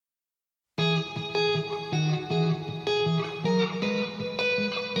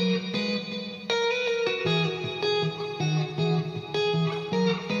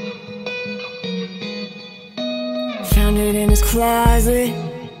in his closet,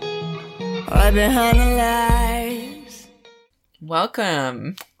 right behind the lights.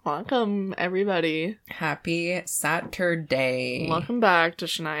 Welcome, everybody. happy Saturday. Welcome back to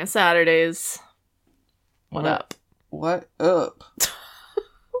Shania Saturdays. What up? What up?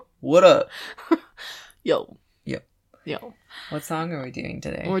 What up? Yo. Yep. Yo. What song are we doing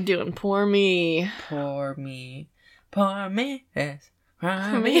today? We're doing Pour Me. Pour me this,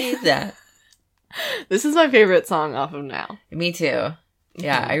 pour me that. This is my favorite song off of Now. Me too.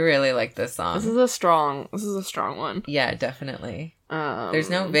 Yeah, I really like this song. This is a strong one. Yeah, definitely. There's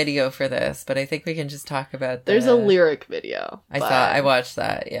no video for this, but I think we can just talk about There's a lyric video. I watched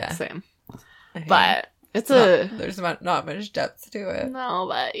that, yeah. Same. Okay. But there's not much depth to it. No,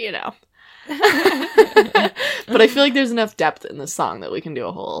 but you know. But I feel like there's enough depth in this song that we can do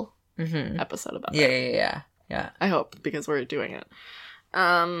a whole episode about it. Yeah. I hope, because we're doing it.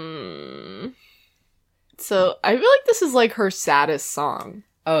 So I feel like this is like her saddest song.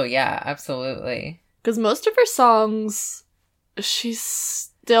 Oh yeah, absolutely. Because most of her songs, she's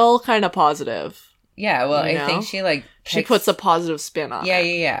still kind of positive. Yeah, well, You I think know? She puts a positive spin on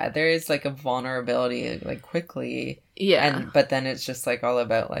it. Yeah. There is like a vulnerability, like quickly. Yeah. But then it's just like all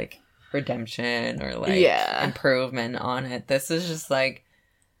about like redemption or like improvement on it. This is just like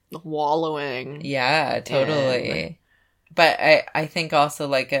wallowing. Yeah, totally. But I think also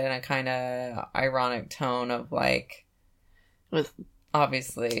like in a kind of ironic tone of like with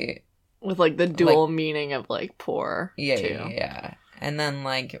obviously with like the dual meaning of like poor. Yeah. And then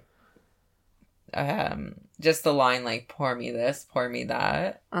like just the line like pour me this, pour me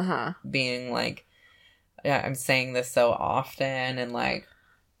that. Being like, yeah, I'm saying this so often and like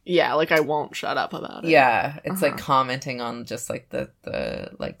yeah, like I won't shut up about it. Yeah, it's like commenting on just like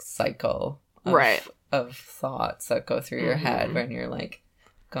the like cycle of thoughts that go through your head when you're like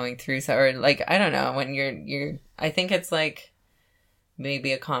going through or like I don't know, when you're I think it's like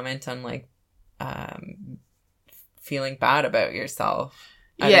maybe a comment on like feeling bad about yourself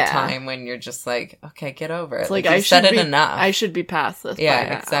at a time when you're just like, okay, get over it. It's like I said it enough. I should be past this. Yeah, by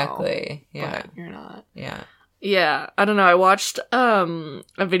now, exactly. Yeah, but you're not. Yeah, I don't know. I watched a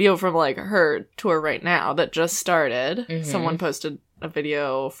video from like her tour right now that just started. Someone posted a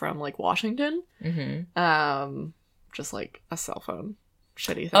video from like Washington. Just like a cell phone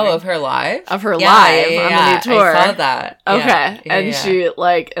shitty thing. Oh, of her live? Of her live on the new tour. I saw that. Okay. And she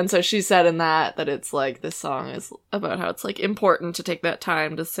like, and so she said in that it's like, this song is about how it's like important to take that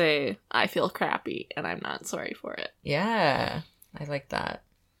time to say, I feel crappy and I'm not sorry for it. Yeah. I like that.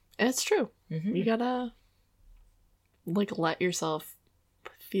 And it's true. You gotta like let yourself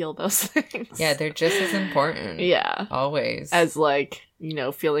feel those things. Yeah, they're just as important. Yeah. Always. As like, you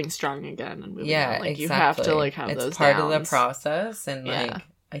know, feeling strong again and moving on. Like exactly. you have to like have those It's part downs. of the process and like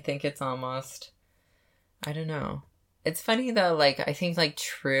I think it's almost I don't know. It's funny though, like I think like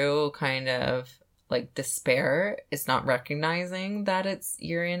true kind of like despair is not recognizing that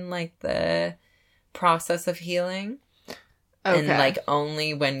you're in like the process of healing. Okay. And like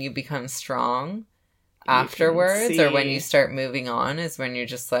only when you become strong afterwards or when you start moving on is when you're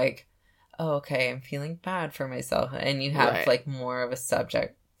just like, oh, okay, I'm feeling bad for myself, and you have like more of a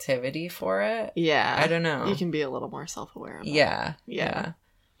subjectivity for it. I don't know, you can be a little more self-aware of yeah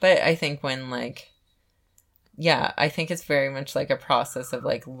but I think when like I think it's very much like a process of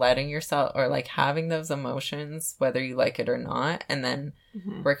like letting yourself or like having those emotions whether you like it or not, and then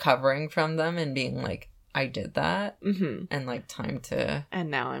recovering from them and being like, I did that, and like time to...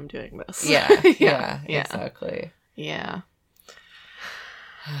 And now I'm doing this. Yeah, exactly. Yeah.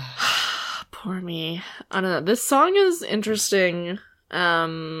 Poor me. I don't know. This song is interesting,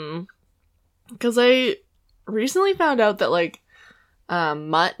 because I recently found out that like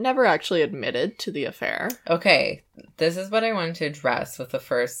Mutt never actually admitted to the affair. Okay, this is what I wanted to address with the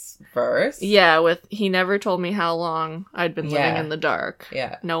first verse. Yeah, he never told me how long I'd been living in the dark.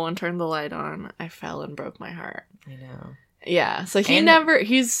 Yeah. No one turned the light on. I fell and broke my heart. I know. Yeah, so he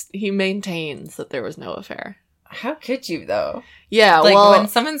maintains that there was no affair. How could you, though? Yeah, like, when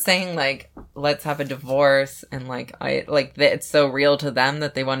someone's saying, like, let's have a divorce, and, like, it's so real to them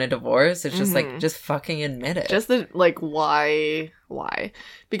that they want a divorce, it's just, like, just fucking admit it. Just, why?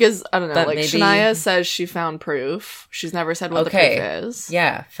 Because, I don't know, like, Shania says she found proof. She's never said what the proof is.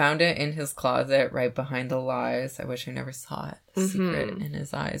 Yeah, found it in his closet, right behind the lies. I wish I never saw it. The secret in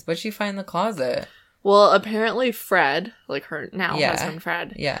his eyes. What'd she find in the closet? Well, apparently Fred, like her now husband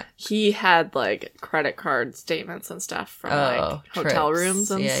Fred, he had like credit card statements and stuff from like hotel rooms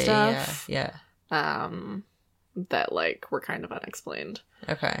and stuff. Yeah. That like were kind of unexplained.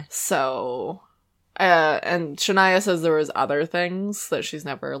 Okay. So, and Shania says there was other things that she's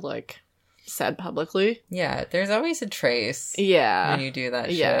never like said publicly. Yeah, there's always a trace Yeah. when you do that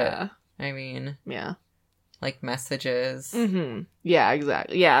shit. Yeah. I mean, Yeah. like messages. Mm-hmm. Yeah,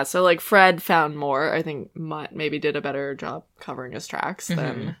 exactly. Yeah, so like Fred found more. I think Mutt maybe did a better job covering his tracks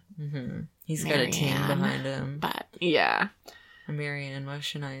than He's got a team Marianne. behind him. But yeah. A Marianne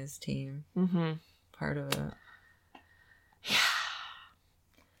Motionized team. Mm-hmm. Part of it.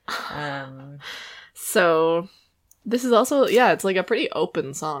 So this is also, yeah, it's like a pretty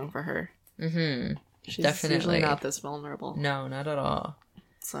open song for her. She's Definitely usually not this vulnerable. No, not at all.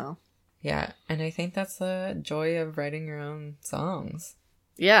 So Yeah, and I think that's the joy of writing your own songs.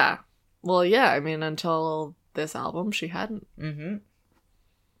 yeah. Well, yeah, I mean, until this album, she hadn't.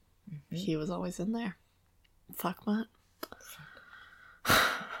 He was always in there. Fuck Mutt.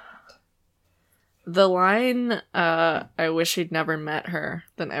 The line, I wish he'd never met her,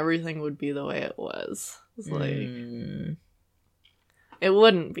 then everything would be the way it was. It's like, it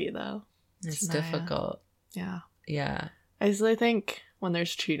wouldn't be, though. It's Shania. difficult. Yeah. Yeah. I think when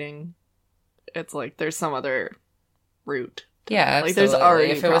there's cheating, it's like there's some other route. Yeah, Like, absolutely. there's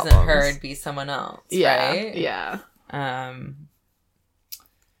already if it wasn't her, problems. it'd be someone else, Yeah. right? Yeah.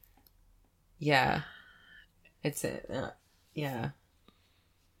 Yeah. It's yeah.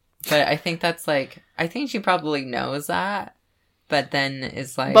 But I think that's like, I think she probably knows that, but then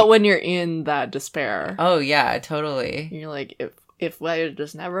is like, But when you're in that despair, oh yeah, totally. you're like, if I had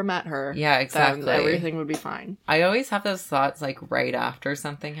just never met her, Yeah, exactly. then everything would be fine. I always have those thoughts like right after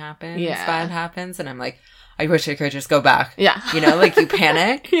something happens, Yeah. bad happens, and I'm like, I wish I could just go back. Yeah. You know, like you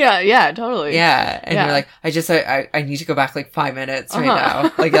panic. Yeah, totally. Yeah, and Yeah. you're like, I need to go back like 5 minutes right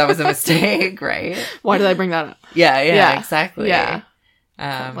now. Like that was a mistake, right? Why did I bring that up? Yeah, exactly. Yeah.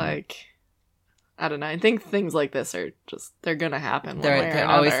 Um, Like, I don't know. I think things like this are just, they're gonna happen one way or they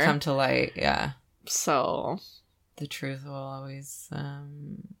always another. come to light. Yeah, So, the truth will always.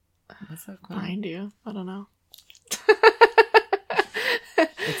 What's that called? find you. I don't know.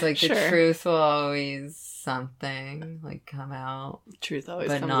 It's like the Sure. truth will always something like come out, Truth always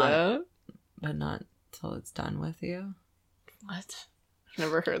But comes not- out. but not till it's done with you. What? I've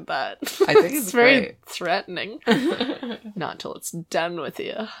never heard that. I think it's very great. threatening. Not till it's done with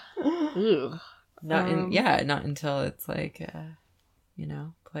you. Ooh. Not until it's like,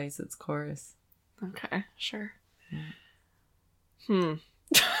 plays its chorus. Okay, sure. Yeah.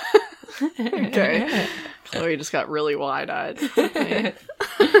 Okay. Chloe just got really wide-eyed.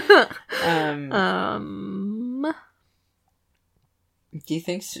 Do you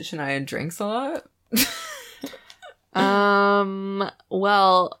think Shania drinks a lot?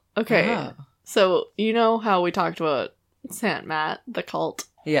 Well, okay. Oh. So, you know how we talked about Sant Matt, the cult,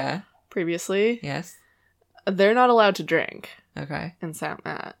 Yeah. previously? Yes. They're not allowed to drink Okay. in Sant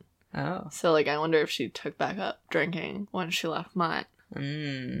Matt. Oh. So, like, I wonder if she took back up drinking when she left Mutt.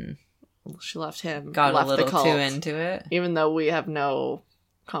 She left him, Got left a little the cult, too into it. even though we have no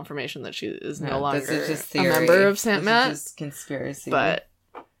confirmation that she is no longer this is just a theory. member of Sant This Matt. is just conspiracy. But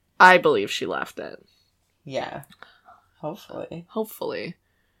I believe she left it. yeah. Hopefully. Hopefully.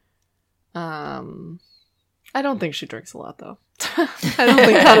 I don't think she drinks a lot, though. I don't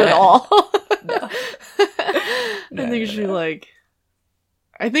think that at all. No. I think she, like...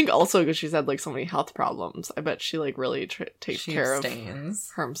 I think also because she's had, like, so many health problems, I bet she, like, really takes care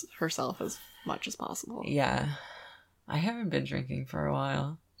abstains. of herself as much as possible. Yeah. I haven't been drinking for a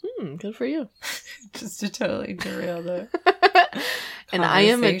while. Good for you. Just to totally derail the And I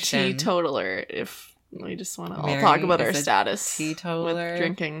am a conversation. teetotaler, if we just want to all Mary talk about is our a status teetotaler. with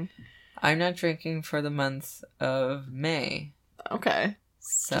drinking. I'm not drinking for the month of May. Okay.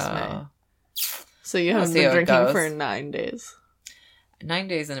 So Just May. So you We'll haven't see been how it drinking goes. for 9 days. 9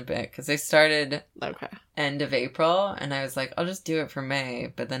 days and a bit, because I started Okay. end of April, and I was like, I'll just do it for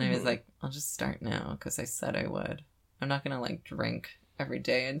May. But then I was Mhm. like, I'll just start now, because I said I would. I'm not going to, like, drink every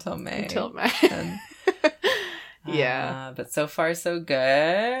day until May. Until May. And, Yeah. but so far, so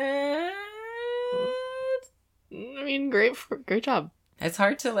good. I mean, great job. It's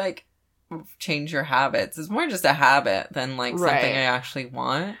hard to, like, change your habits. It's more just a habit than, like, something Right. I actually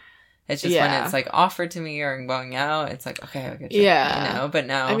want. It's just when Yeah. it's, like, offered to me or I'm going out, it's like, okay, I'll get you. Yeah. You know, but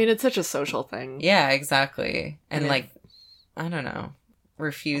now. I mean, it's such a social thing. Yeah, exactly. And, And like, I don't know.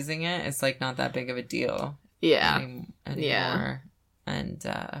 Refusing it is, like, not that big of a deal Yeah. anymore. Yeah. And,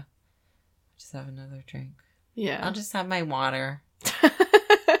 just have another drink. Yeah. I'll just have my water.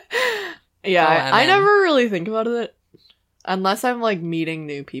 Yeah, Oh, I Evan. never really think about it unless I'm like meeting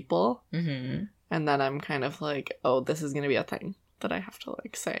new people, Mm-hmm. and then I'm kind of like, oh, this is gonna be a thing that I have to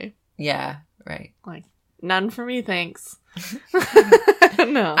like say. Yeah, right. Like, none for me, thanks.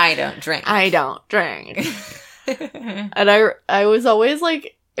 No, I don't drink. I don't drink. And I was always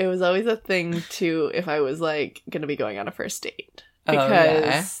like, it was always a thing too if I was like gonna be going on a first date. Oh, Because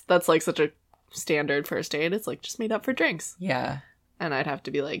yeah. that's like such a standard first date. It's like just meet up for drinks. Yeah. And I'd have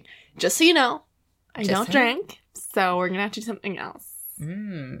to be like, just so you know, I Just don't so- drink, so we're gonna have to do something else.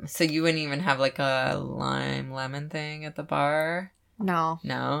 So you wouldn't even have like a lime lemon thing at the bar? No.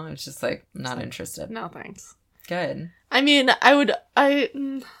 No? It's just like, not interested. No thanks. Good. I mean, I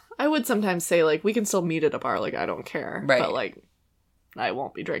would sometimes say like we can still meet at a bar, like I don't care. Right. But like I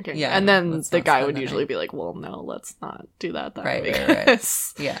won't be drinking. Yeah, And then let's the not guy spend would the usually night. be like, well, no, let's not do that then. Right.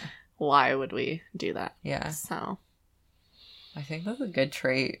 Because Yeah. why would we do that? Yeah. So I think that's a good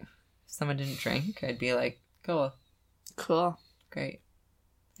trait. If someone didn't drink, I'd be like, cool. cool. Great.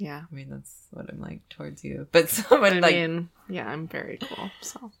 Yeah. I mean, that's what I'm like towards you. But someone I like, mean, yeah, I'm very cool.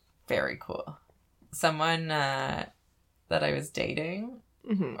 So very cool. Someone that I was dating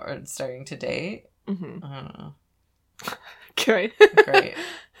mm-hmm. or starting to date. Mm-hmm. I don't know. Great. Great.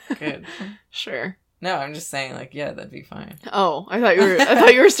 Good. Sure. No, I'm just saying, like, yeah, that'd be fine. Oh, I thought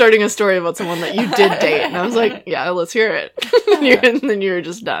you were starting a story about someone that you did date, and I was like, yeah, let's hear it. And then you were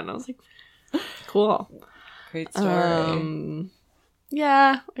just done. I was like, cool. Great story.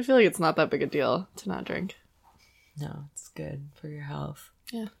 Yeah, I feel like it's not that big a deal to not drink. No, it's good for your health.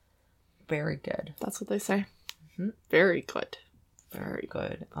 Yeah. Very good. That's what they say. Mhm. Very good. Very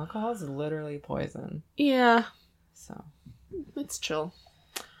good. Alcohol is literally poison. Yeah, So, it's chill.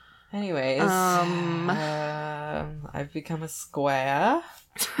 anyways, I've become a square.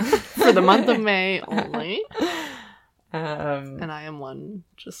 For the month of May only. Um, And I am one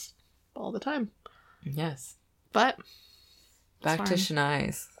just all the time. yes. But Back to fine.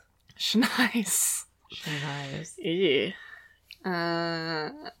 Shanice. Shanice. Shanice. Yeah.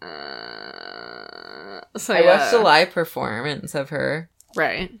 So I watched a yeah. live performance of her.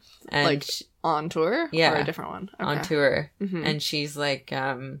 Right. And Like on tour? Yeah. Or a different one? on Okay. tour. Mhm. And she's like,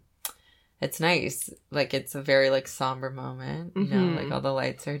 it's nice. Like, it's a very, like, somber moment. You know, Mhm. like, all the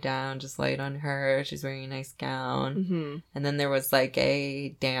lights are down, just light on her. She's wearing a nice gown. Mhm. And then there was, like,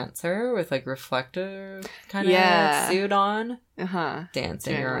 a dancer with, like, reflective kind of Yeah. suit on. Uh-huh.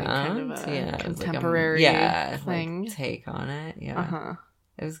 Dancing Doing, like, around. kind of a yeah. it was like contemporary thing. Like, take on it. Yeah. Uh-huh.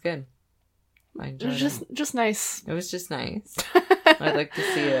 It was good. I It enjoyed was it. just nice. It was just nice. I'd like to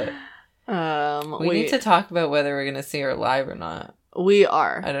see it. We need to talk about whether we're going to see her live or not. We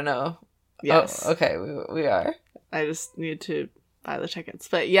are. I don't know. Yes. Oh, okay, we are. I just need to buy the tickets.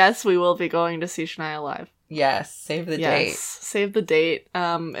 But yes, we will be going to see Shania live. Yes, save the Yes. Save the date.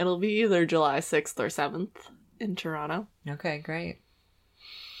 It'll be either July 6th or 7th in Toronto. date. Okay, great.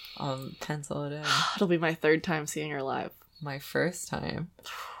 I'll pencil it in. It'll be my third time seeing her live. My first time.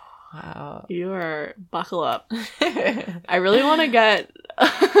 Wow. You are buckle up. I really want to get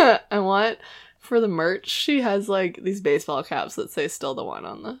I want for the merch she has like these baseball caps that say "Still the One"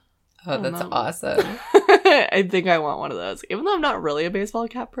 on the Oh, that's no. awesome. I think I want one of those. Even though I'm not really a baseball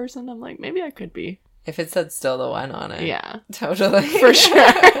cap person, I'm like, maybe I could be. If it said "Still the One" on it. Yeah. Totally. For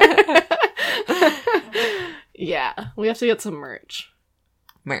sure. Yeah. We have to get some merch.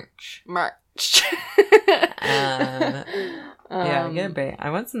 Merch. Yeah, get a band. I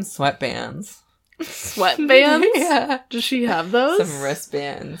want some sweatbands. Sweatbands? Yeah. Does she have those? Some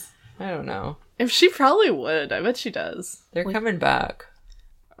wristbands. I don't know. If she probably would. I bet she does. They're Like, coming back.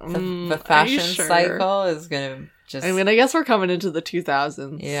 The are you fashion sure? cycle is gonna just. I mean, I guess we're coming into the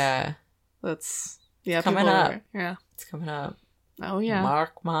 2000s. yeah, That's yeah, coming people up. Yeah. it's coming up. Oh yeah.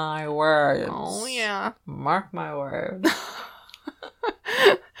 Mark my words. Oh yeah. Mark my words.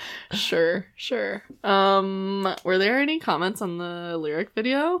 Sure. Were there any comments on the lyric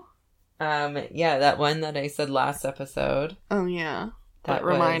video? Yeah, that one that I said last episode. Oh yeah. That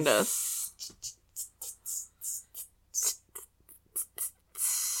Remind was- us.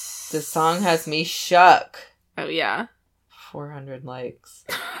 The song has me shook. Oh yeah. 400 likes.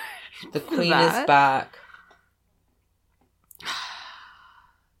 The queen That? is back.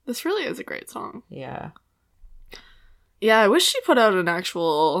 This really is a great song. Yeah. Yeah, I wish she put out an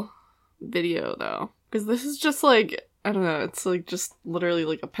actual video though, because this is just like I don't know. It's like just literally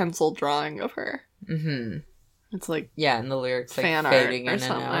like a pencil drawing of her. Mm-hmm. It's like Yeah, and the lyrics like fan art fading or in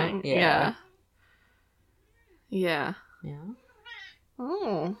something. and out. Yeah. Yeah. Yeah.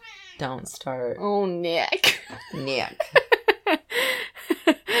 Oh. Don't start. Oh, Nick. Nick.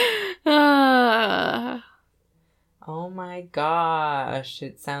 Ah. Oh my gosh.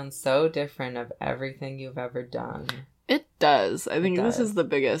 It sounds so different of everything you've ever done. It does. I think this does. is the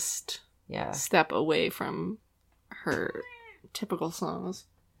biggest Yeah. step away from her typical songs.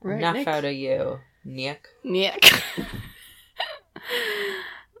 Right, Enough Nick? out of you, Nick. Nick.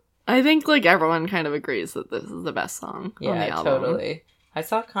 I think like everyone kind of agrees that this is the best song on the Yeah, album. totally. I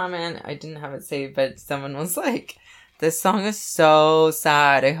saw a comment, I didn't have it saved, but someone was like, this song is so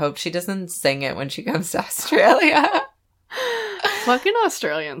sad. I hope she doesn't sing it when she comes to Australia. Fucking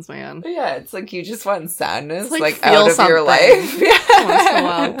Australians, man. Yeah, it's like you just want sadness, It's like feel out of your life. Yeah. Once in a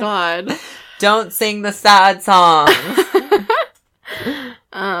while. God. Don't sing the sad songs.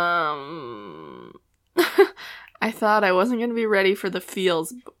 I thought I wasn't gonna be ready for the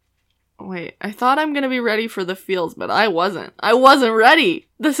feels. Wait, I thought I'm gonna be ready for the feels, but I wasn't. I wasn't ready.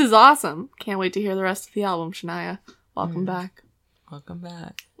 This is awesome. Can't wait to hear the rest of the album, Shania. Welcome back. Welcome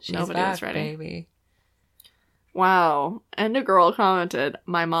back. She's Nobody back, was ready. baby. Wow. And a girl commented,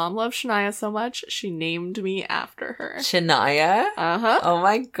 my mom loves Shania so much, she named me after her. Shania? Uh-huh. Oh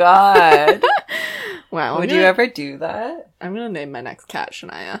my god. Wow. Would you ever do that? I'm gonna name my next cat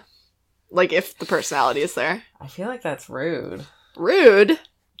Shania. Like, if the personality is there. I feel like that's rude. Rude?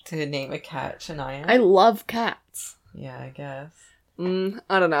 To name a cat Shania? I love cats. Yeah, I guess.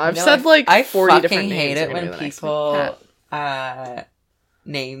 I don't know. I've No, said like I 40 fucking different names. hate it are gonna when be the next people cat.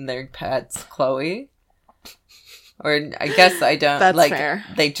 name their pets Chloe. Or I guess I don't. That's like, fair.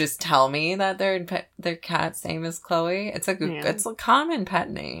 They just tell me that their cat's name is Chloe. It's it's a common pet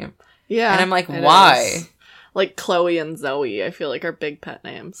name. Yeah. And I'm like, it why? is. Like Chloe and Zoe, I feel like are big pet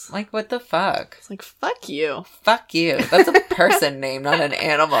names. Like, what the fuck? It's like, fuck you. Fuck you. That's a person name, not an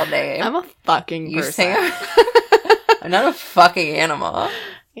animal name. I'm a fucking You person. say I'm not a fucking animal.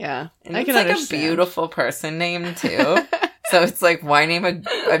 Yeah. And I it's can like understand. a beautiful person name too. So it's like, why name a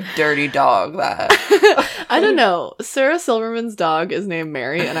dirty dog that? I don't know. Sarah Silverman's dog is named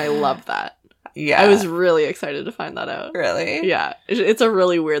Mary, and I love that. Yeah. I was really excited to find that out. Really? Yeah. It's a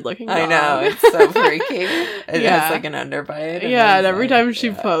really weird looking dog. I know. It's so freaky. It Yeah. has like an underbite. Yeah, and it's every like, time she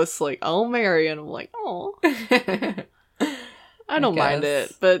yeah. posts, like, oh, Mary, and I'm like, oh. I don't mind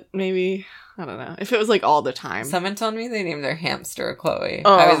guess. it, but maybe, I don't know. If it was like all the time. Someone told me they named their hamster Chloe.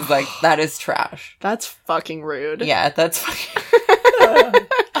 Oh. I was like, that is trash. That's fucking rude. Yeah, that's fucking...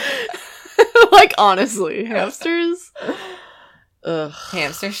 Like, honestly, hamsters? Ugh.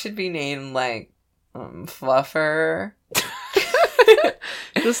 Hamsters should be named like Fluffer,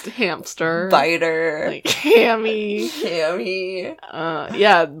 Just hamster. Biter, Like, hammy. Hammy,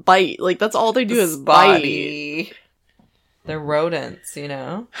 Yeah, bite. Like, that's all they do is bite. Spotty. They're rodents, you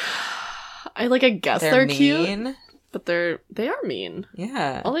know? I guess they're cute, mean. but they are mean.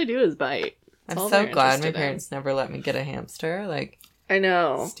 Yeah. All they do is bite. I'm all so they're glad my interested in. parents never let me get a hamster. Like, I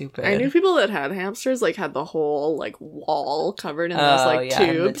know. stupid. I knew people that had hamsters, like, had the whole, like, wall covered in those, like, yeah,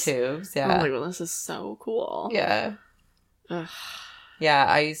 tubes. in the tubes, I'm yeah. like, well, this is so cool. Yeah. Ugh. Yeah,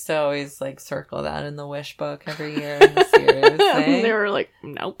 I used to always, like, circle that in the wish book every year in the Sears And thing. they were like,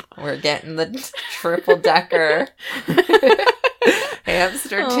 nope. We're getting the triple decker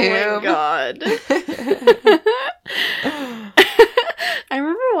hamster Oh tube. my god. I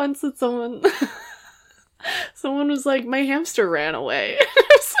remember once that someone was like, my hamster ran away. I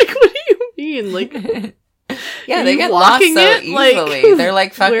was like, what do you mean? Like, Yeah, Are they you get lost walking so it? Like, easily. They're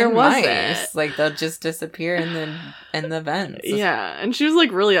like where fucking was mice. it? Like, they'll just disappear in the vents. yeah. And she was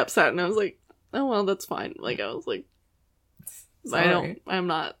like really upset, and I was like, oh well, that's fine. Like, I was like, I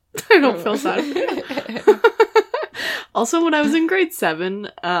don't feel sad. Also, when I was in grade 7,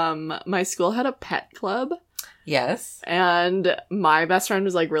 my school had a pet club. Yes. And my best friend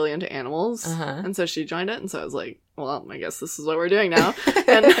was, like, really into animals. Uh-huh. And so she joined it. And so I was like, well, I guess this is what we're doing now.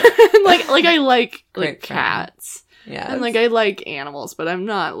 And, like I like Great friend. cats. Yeah. And, like, I like animals. But I'm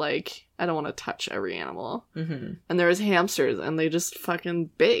not, like, I don't want to touch every animal. Mm-hmm. And there was hamsters. And they just fucking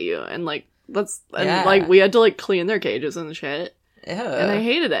bit you. And, like, Yeah. like, we had to, like, clean their cages and shit. Ew. And I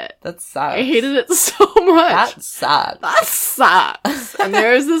hated it. That sucks. I hated it so much. That sucks. That sucks. And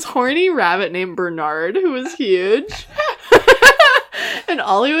there was this horny rabbit named Bernard who was huge. And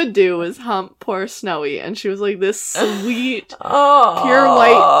all he would do was hump poor Snowy. And she was like this sweet, pure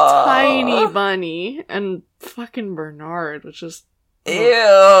white, tiny bunny. And fucking Bernard was just Ew.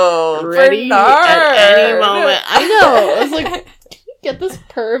 ready Bernard. at any moment. I know. I was like, can you get this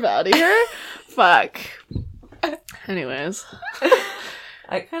perv out of here? Fuck. Anyways.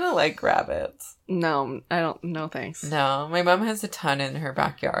 I kind of like rabbits. No, I don't. No, thanks. No, my mom has a ton in her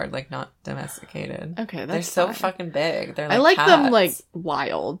backyard, like not domesticated. Okay, that's They're so fine. fucking big. They're like I like cats. them like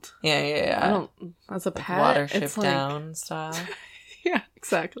wild. Yeah. I don't. As a Like pet, Watership it's like, Down style. Yeah,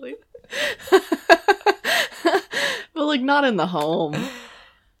 exactly. But like not in the home.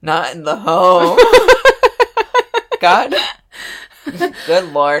 Not in the home. God.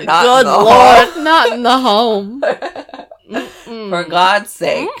 Good Lord, not Good in the Lord, home. not in the home. For God's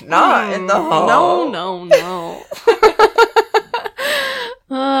sake, not in the home. No.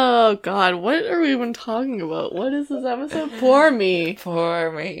 Oh, God. What are we even talking about? What is this episode? Poor me.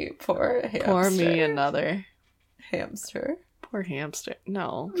 Poor me. Poor hamster. Poor me, another. Hamster. Poor hamster.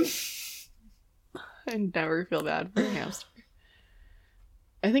 No. I never feel bad for a hamster.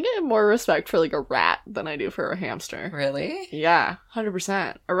 I think I have more respect for, like, a rat than I do for a hamster. Really? Yeah,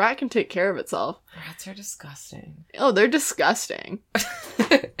 100%. A rat can take care of itself. Rats are disgusting. Oh, they're disgusting.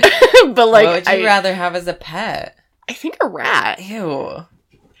 But, like, what would you rather have as a pet? I think a rat. Ew.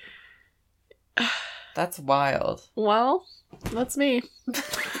 That's wild. Well, that's me.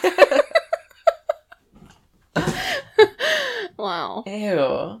 Wow.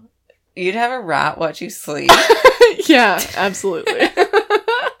 Ew. You'd have a rat watch you sleep? Yeah, absolutely.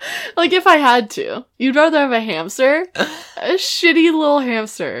 Like, if I had to. You'd rather have a hamster? A shitty little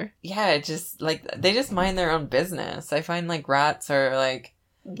hamster. Yeah, just, like, they just mind their own business. I find, like, rats are, like...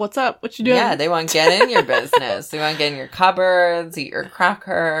 What's up? What you doing? Yeah, they want to get in your business. They want to get in your cupboards, eat your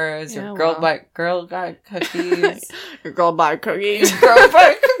crackers, your Girl Guide cookies. Your Girl Bye cookies. Girl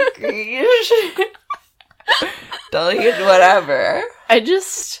Guide cookies. They'll eat whatever. I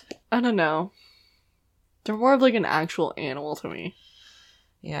don't know. They're more of, like, an actual animal to me.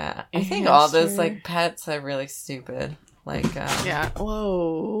 Yeah, I think all those, like, pets are really stupid. Like, yeah.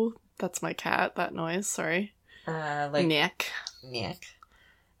 Whoa. That's my cat, that noise. Sorry. Like... Nick.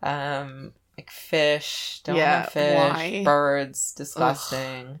 Like fish. Don't Yeah, want fish. why? Birds.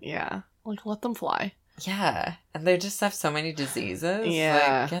 Disgusting. Ugh, yeah. Like, let them fly. Yeah. And they just have so many diseases.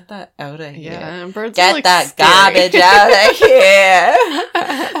 Yeah. Like, get that out of here. Yeah, and birds Get are, like, that scary. garbage out of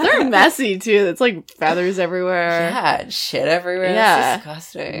here. They're messy, too. It's, like, feathers everywhere. Yeah, and shit everywhere. Yeah. It's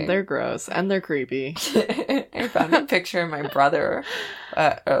disgusting. They're gross. And they're creepy. I found a picture of my brother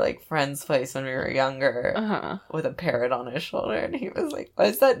at our, like, friend's place when we were younger. Uh-huh. With a parrot on his shoulder, and he was like,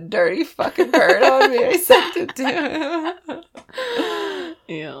 "What's that dirty fucking parrot on me?" I sent it to him.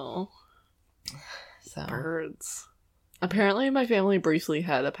 Ew. So, Birds. Apparently my family briefly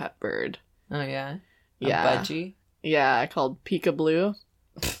had a pet bird. oh yeah, Yeah. a budgie. Yeah, called Peekaboo.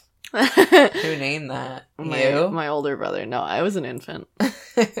 Who named that? You? My older brother. No, I was an infant.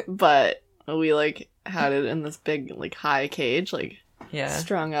 But we, like, had it in this big, like, high cage, like, Yeah.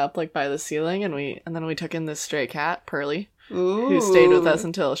 strung up, like, by the ceiling, and then we took in this stray cat, Pearly, Ooh. who stayed with us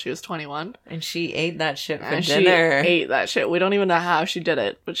until she was 21. And she ate that shit for And dinner. she ate that shit. We don't even know how she did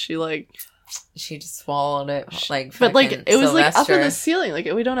it, but she, like... She just swallowed it like But, like, fucking it was, like, up in Sylvester. the ceiling. Like,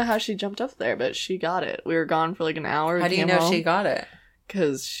 we don't know how she jumped up there, but she got it. We were gone for, like, an hour. How do you know she got it?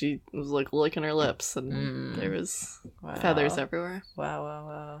 Because she was, like, licking her lips, and there was feathers everywhere.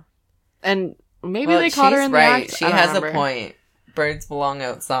 Wow. And maybe they caught her in the act. She I don't has remember. a point. Birds belong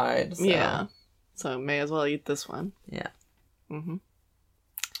outside. So. Yeah. So may as well eat this one. Yeah. Mm-hmm.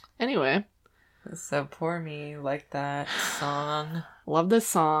 Anyway. So poor me, like that song. Love this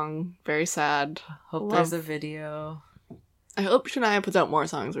song. Very sad. Hope there's a video. I hope Shania puts out more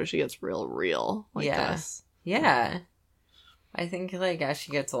songs where she gets real like this. Yeah. I think, like, as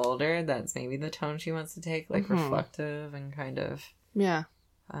she gets older, that's maybe the tone she wants to take. Like, reflective and kind of... Yeah.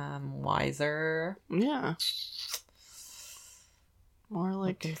 Wiser. Yeah. More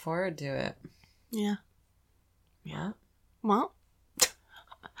like... Looking forward to it. Yeah. Yeah. Well...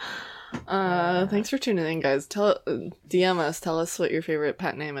 thanks for tuning in, guys. DM us. Tell us what your favorite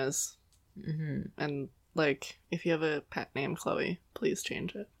pet name is. Mm-hmm. And, like, if you have a pet named Chloe, please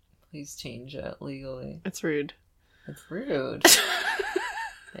change it. Please change it legally. It's rude. It's rude.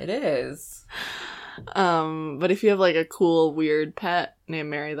 It is. But if you have, like, a cool, weird pet named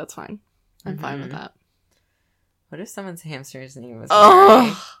Mary, that's fine. I'm fine with that. What if someone's hamster's name was Mary?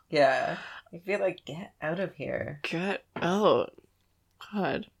 Oh! Yeah. I'd be like, get out of here. Oh.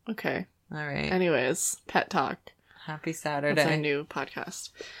 God. Okay. All right. Anyways, pet talk. Happy Saturday. That's our new podcast.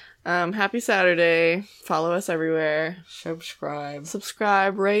 Happy Saturday. Follow us everywhere.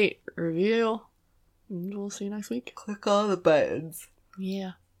 Subscribe, rate, review. And we'll see you next week. Click all the buttons.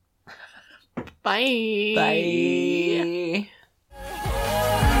 Yeah. Bye. Bye.